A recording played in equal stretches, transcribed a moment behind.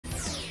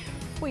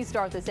We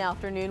start this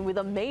afternoon with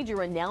a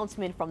major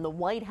announcement from the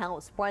White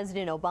House.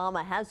 President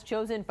Obama has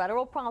chosen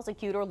federal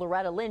prosecutor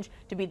Loretta Lynch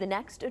to be the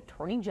next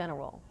Attorney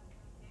General.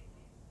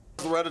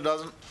 Loretta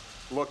doesn't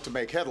look to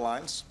make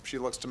headlines. She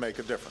looks to make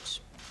a difference.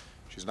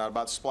 She's not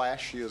about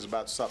splash. She is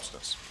about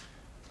substance.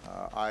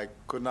 I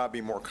could not be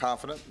more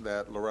confident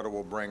that Loretta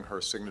will bring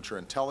her signature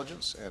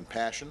intelligence and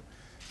passion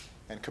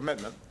and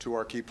commitment to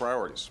our key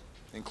priorities,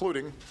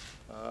 including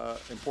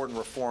important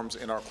reforms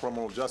in our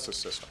criminal justice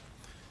system.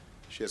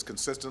 She has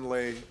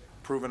consistently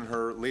proven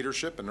her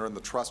leadership and earned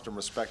the trust and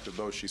respect of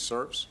those she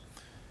serves.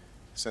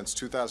 Since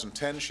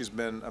 2010, she's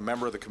been a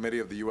member of the Committee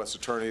of the U.S.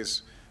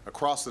 Attorneys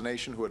across the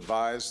nation who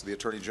advise the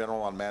Attorney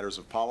General on matters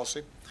of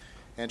policy,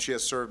 and she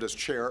has served as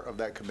chair of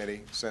that committee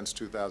since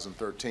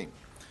 2013.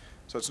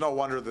 So it's no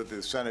wonder that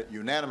the Senate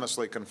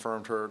unanimously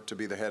confirmed her to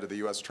be the head of the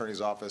U.S. Attorney's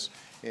Office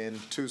in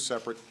two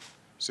separate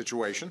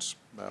situations,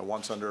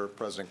 once under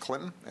President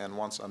Clinton and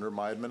once under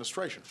my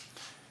administration.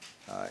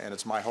 And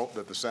it's my hope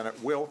that the Senate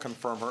will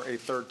confirm her a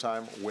third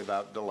time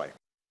without delay.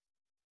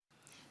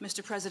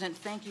 Mr. President,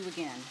 thank you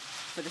again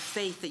for the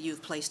faith that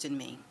you've placed in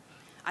me.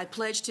 I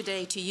pledge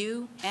today to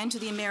you and to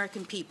the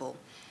American people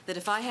that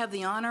if I have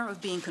the honor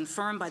of being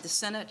confirmed by the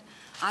Senate,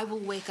 I will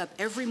wake up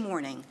every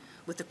morning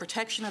with the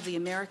protection of the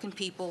American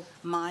people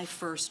my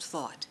first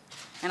thought.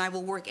 And I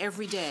will work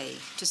every day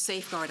to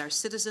safeguard our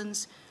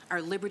citizens,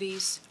 our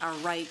liberties, our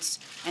rights,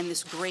 and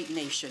this great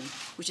nation,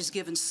 which has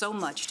given so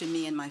much to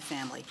me and my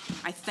family.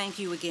 I thank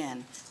you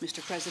again,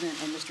 Mr. President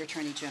and Mr.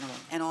 Attorney General,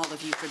 and all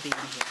of you for being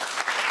here.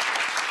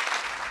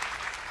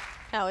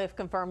 Now, if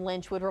confirmed,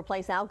 Lynch would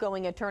replace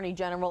outgoing Attorney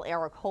General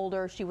Eric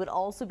Holder. She would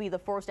also be the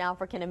first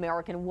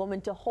African-American woman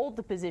to hold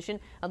the position.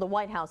 The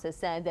White House has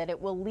said that it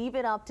will leave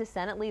it up to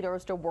Senate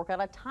leaders to work out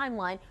a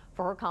timeline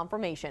for her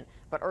confirmation,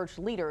 but urged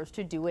leaders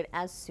to do it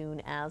as soon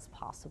as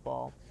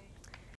possible.